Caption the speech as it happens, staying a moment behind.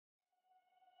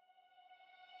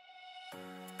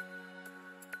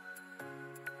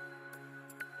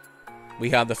We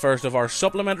had the first of our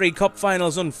supplementary cup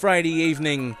finals on Friday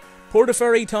evening.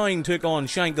 Portaferry Town took on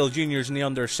Shankill Juniors in the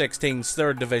under-16s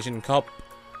 3rd Division Cup.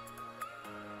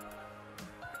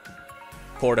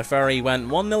 Portaferry went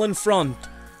 1-0 in front.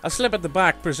 A slip at the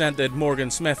back presented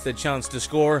Morgan Smith the chance to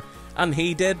score, and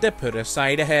he did to put his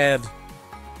side ahead.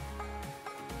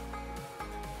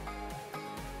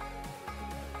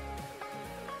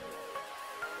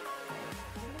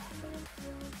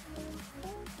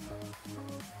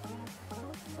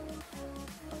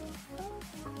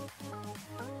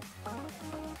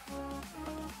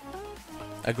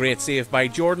 A great save by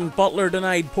Jordan Butler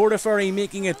denied Portaferry,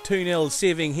 making it 2-0,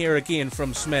 saving here again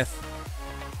from Smith.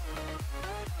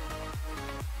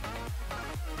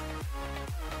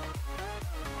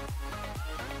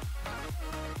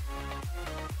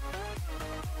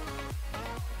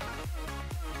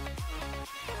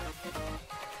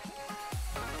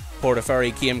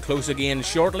 Portaferry came close again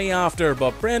shortly after,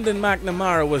 but Brendan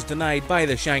McNamara was denied by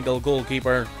the Shankill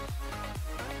goalkeeper.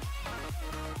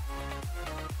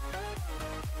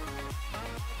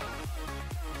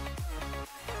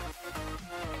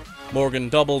 Morgan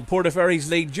doubled Portaferry's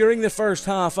lead during the first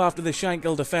half after the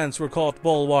Shankill defence were caught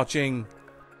ball watching.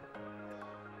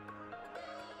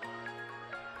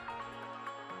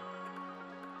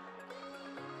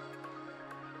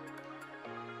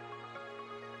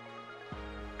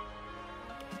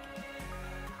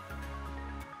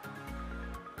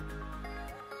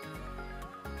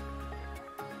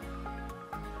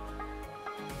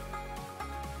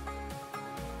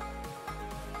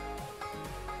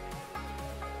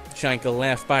 Shankill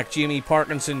left back Jamie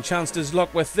Parkinson chanced his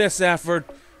luck with this effort,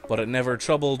 but it never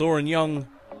troubled Oren Young.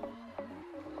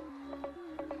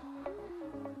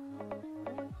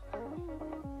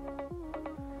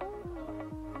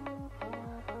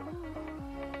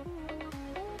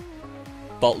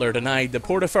 Butler denied the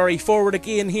Portaferry forward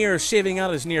again here, saving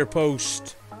at his near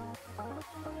post.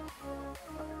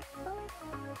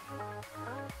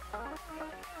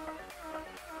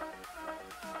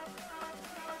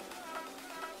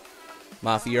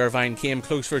 Matthew Irvine came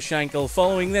close for Shankill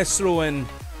following this throw-in,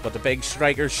 but the big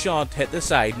striker's shot hit the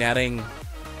side netting.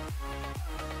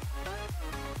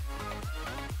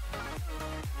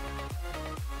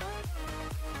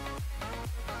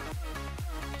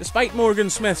 Despite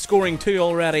Morgan Smith scoring 2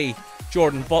 already,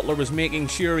 Jordan Butler was making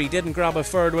sure he didn't grab a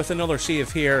third with another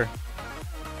save here.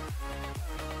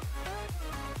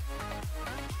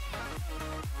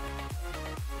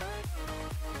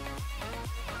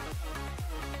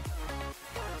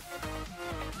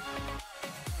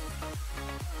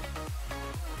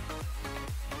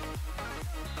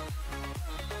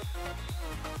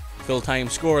 Full-time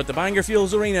score at the Bangor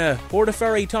Fuels Arena,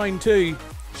 Portaferry Town 2,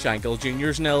 Shankill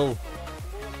Juniors 0.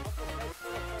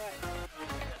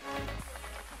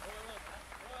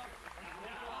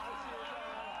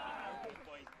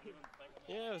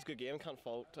 Yeah, it was a good game, can't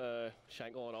fault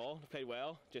Shankill at all. They played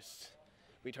well, just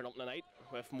we turned up in the night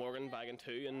with Morgan bagging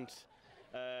 2 and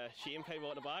Shane played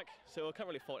well at the back, so I can't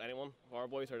really fault anyone, our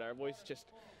boys or their boys. Just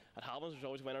it happens, there's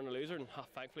always a winner and a loser, and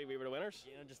thankfully we were the winners.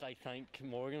 Yeah, just like thank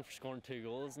Morgan for scoring 2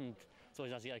 goals, and it's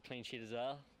always nice to get a clean sheet as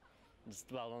well.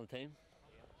 Just well on the team.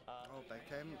 Big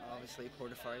time. Obviously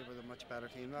Portaferry were the much better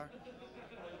team there.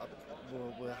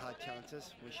 We had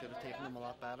chances, we should have taken them a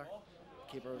lot better.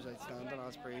 Keeper was outstanding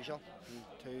as per usual, and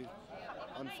 2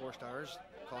 unforced errors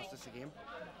cost us the game,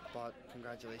 but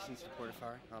congratulations to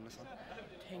Portaferry and Amazon.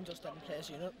 The team just didn't play as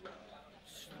a unit,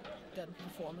 didn't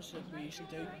perform as we usually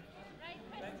do.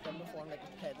 Didn't perform like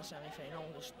we played in the semi-final,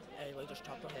 we just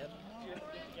chopped our head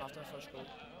after the first goal.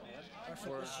 Our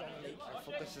focus is on the league. Our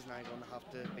focus is now going to have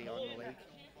to be on the league.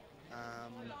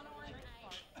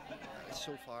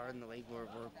 So far in the league we're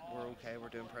okay, we're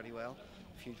doing pretty well.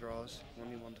 A few draws,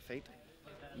 only 1 defeat.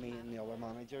 Me and the other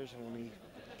managers have only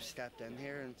stepped in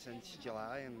here and since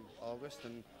July and August,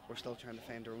 and we're still trying to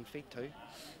find our own feet too.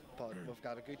 But we've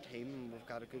got a good team and we've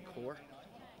got a good core,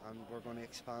 and we're going to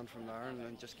expand from there and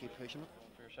then just keep pushing it.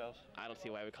 For yourselves? I don't see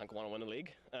why we can't go on and win the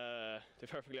league, to be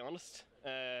perfectly honest.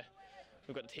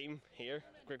 We've got a team here,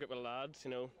 great group of lads,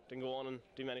 you know, didn't go on and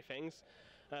do many things.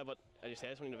 But as you say,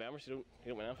 it's only November, so you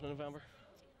don't win anything in November.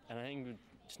 And I think we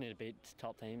just need to beat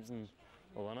top teams and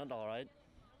we'll win it, alright.